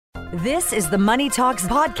This is the Money Talks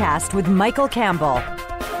podcast with Michael Campbell.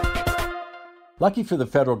 Lucky for the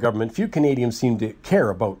federal government, few Canadians seem to care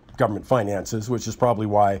about government finances, which is probably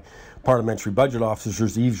why Parliamentary Budget Officer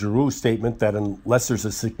Yves Giroux's statement that unless there's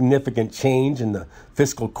a significant change in the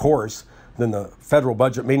fiscal course, then the federal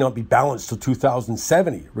budget may not be balanced till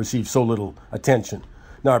 2070 received so little attention.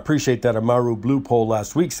 Now, I appreciate that a Maru Blue poll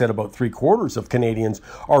last week said about 3/4 of Canadians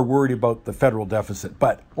are worried about the federal deficit,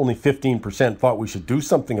 but only 15% thought we should do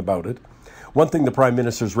something about it. One thing the Prime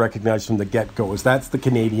Minister's recognized from the get-go is that's the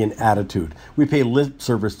Canadian attitude. We pay lip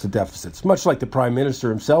service to deficits, much like the Prime Minister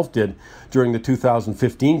himself did during the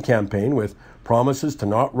 2015 campaign, with promises to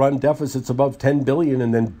not run deficits above $10 billion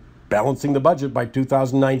and then balancing the budget by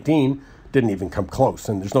 2019 didn't even come close.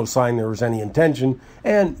 And there's no sign there was any intention,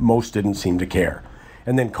 and most didn't seem to care.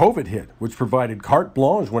 And then COVID hit, which provided carte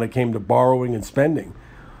blanche when it came to borrowing and spending.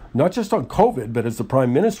 Not just on COVID, but as the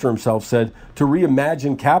Prime Minister himself said, to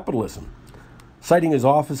reimagine capitalism. Citing his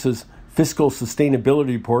office's Fiscal Sustainability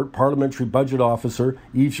Report, Parliamentary Budget Officer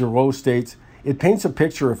Yves Giroux states, it paints a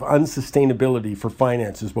picture of unsustainability for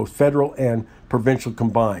finances, both federal and provincial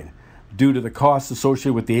combined, due to the costs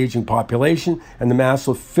associated with the aging population and the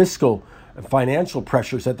massive fiscal and financial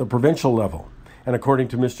pressures at the provincial level. And according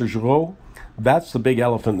to Mr. Giroux, that's the big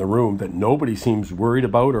elephant in the room that nobody seems worried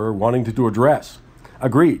about or wanting to address.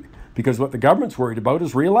 Agreed, because what the government's worried about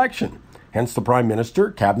is re-election. Hence the Prime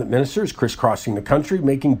Minister, cabinet ministers crisscrossing the country,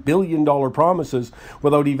 making billion-dollar promises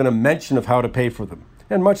without even a mention of how to pay for them.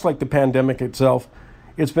 And much like the pandemic itself,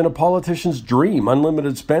 it's been a politician's dream,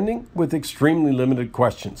 unlimited spending with extremely limited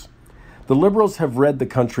questions. The Liberals have read the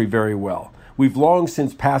country very well. We've long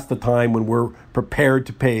since passed the time when we're prepared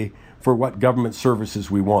to pay for what government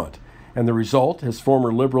services we want. And the result, as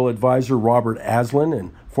former Liberal advisor Robert Aslan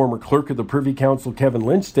and former clerk of the Privy Council Kevin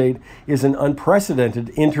Lynch stated, is an unprecedented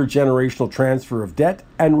intergenerational transfer of debt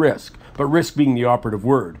and risk, but risk being the operative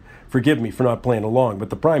word. Forgive me for not playing along, but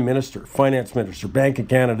the Prime Minister, Finance Minister, Bank of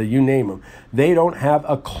Canada, you name them, they don't have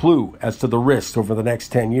a clue as to the risks over the next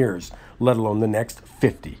 10 years, let alone the next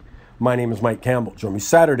 50. My name is Mike Campbell. Join me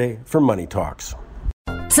Saturday for Money Talks.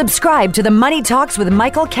 Subscribe to the Money Talks with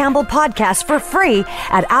Michael Campbell podcast for free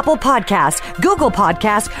at Apple Podcasts, Google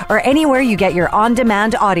Podcasts, or anywhere you get your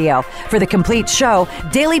on-demand audio. For the complete show,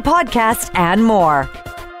 daily podcasts, and more.